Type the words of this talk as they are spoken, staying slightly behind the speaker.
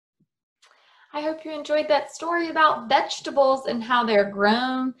I hope you enjoyed that story about vegetables and how they're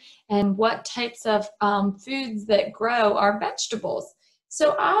grown and what types of foods that grow are vegetables.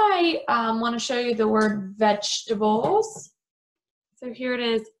 So I want to show you the word vegetables. So here it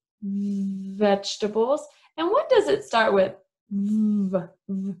is, vegetables. And what does it start with?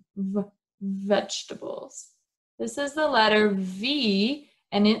 Vegetables. This is the letter V,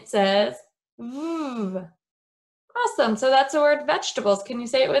 and it says V. Awesome. So that's the word vegetables. Can you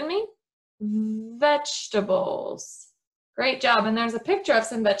say it with me? Vegetables. Great job. And there's a picture of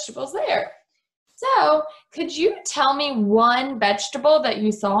some vegetables there. So could you tell me one vegetable that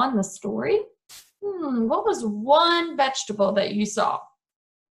you saw in the story? What was one vegetable that you saw?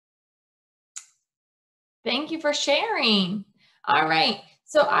 Thank you for sharing. All right.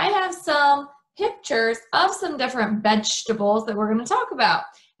 So I have some pictures of some different vegetables that we're going to talk about.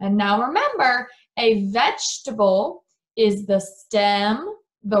 And now remember, a vegetable is the stem,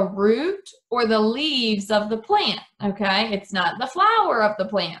 the root, or the leaves of the plant, okay? It's not the flower of the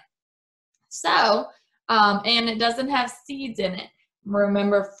plant. So, and it doesn't have seeds in it.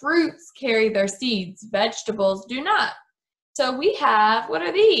 Remember, fruits carry their seeds. Vegetables do not. So we have, what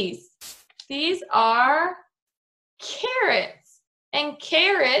are these? These are carrots. And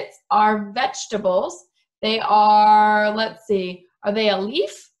carrots are vegetables. They are, let's see, are they a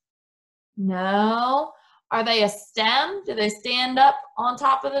leaf? No. Are they a stem? Do they stand up on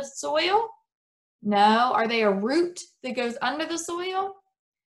top of the soil? No. Are they a root that goes under the soil?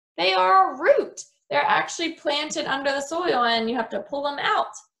 They are a root. They're actually planted under the soil and you have to pull them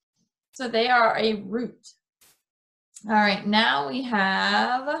out. So they are a root. All right, now we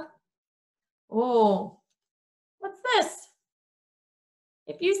have, oh, what's this?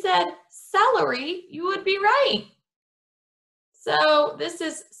 If you said celery, you would be right. So this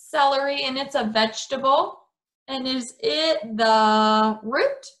is celery and it's a vegetable. And is it the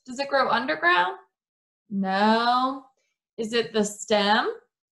root? Does it grow underground? No. Is it the stem?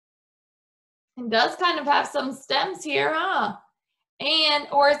 It does kind of have some stems here, huh?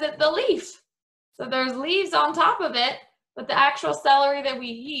 Or is it the leaf? So there's leaves on top of it, but the actual celery that we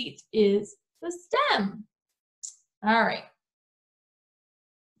eat is the stem. All right.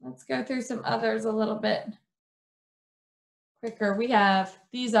 Let's go through some others a little bit quicker. We have,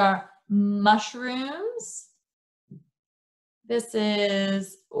 these are mushrooms. This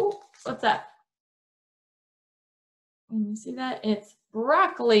is, oh, what's that? Can you see that? It's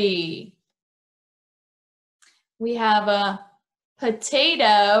broccoli. We have a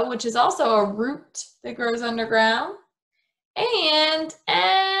potato, which is also a root that grows underground, and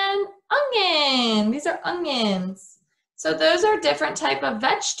an onion. These are onions. So those are different type of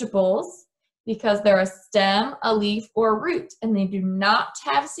vegetables because they're a stem, a leaf, or a root, and they do not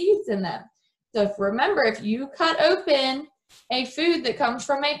have seeds in them. So remember, if you cut open a food that comes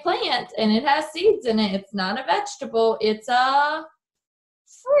from a plant and it has seeds in it, it's not a vegetable, it's a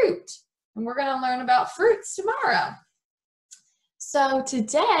fruit. And we're going to learn about fruits tomorrow. So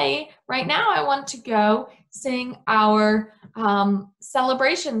today, right now, I want to go sing our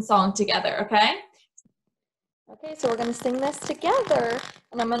celebration song together, okay? Okay, so we're going to sing this together,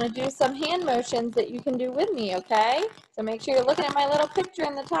 and I'm going to do some hand motions that you can do with me, okay? So make sure you're looking at my little picture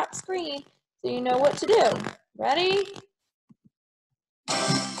in the top screen so you know what to do. Ready?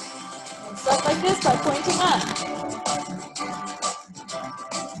 And stuff like this by pointing up.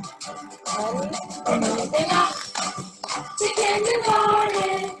 Ready? We're moving up to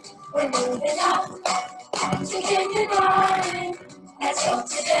kindergarten. We're moving up to kindergarten. Let's go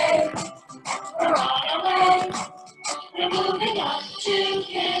today. We're on our way. We're moving up to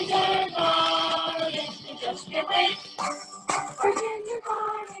kindergarten. We just can't wait for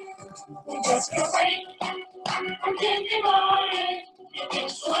kindergarten. We just can't wait for kindergarten. It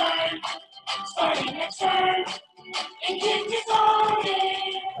is the learn, starting next term in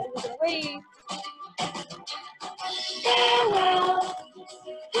kindergarten. Wait. Farewell,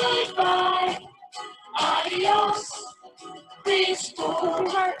 goodbye, adios,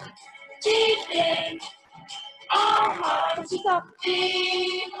 preschool, deep in our hearts, we love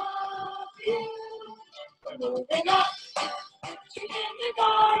you. We're moving up to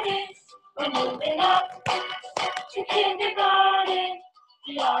kindergarten. We're moving up to kindergarten.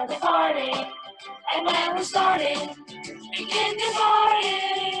 We are departing, and when we're starting in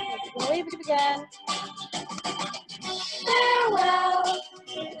kindergarten. Wave it again. Farewell,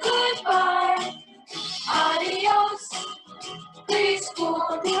 goodbye, adios,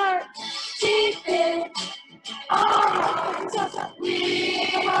 preschool, heart, deep in our hearts.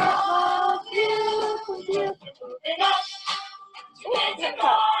 We love you. We're moving up to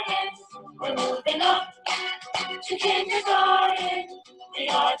kindergarten. We're moving up to kindergarten. We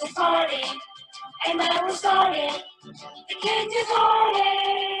are departing, And now we're starting.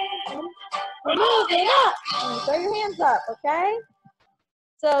 Kindergarten. We're moving up. And throw your hands up, okay?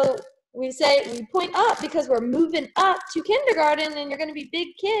 So we point up because we're moving up to kindergarten and you're going to be big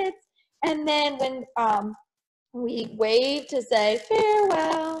kids. And then when we wave to say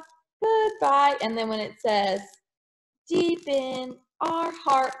farewell, goodbye, and then when it says deep in our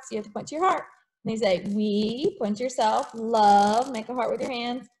hearts, you have to point to your heart. And you say we, point to yourself, love, make a heart with your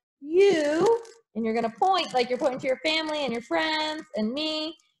hands, you, and you're going to point like you're pointing to your family and your friends and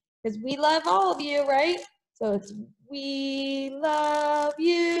me, because we love all of you, right? So it's we love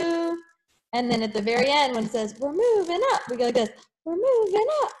you. And then at the very end, when it says we're moving up, we go like this, we're moving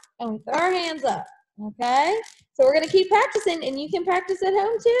up, and we throw our hands up, okay? So we're going to keep practicing, and you can practice at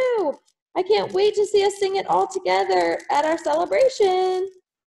home too. I can't wait to see us sing it all together at our celebration.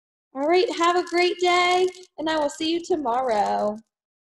 All right, have a great day, and I will see you tomorrow.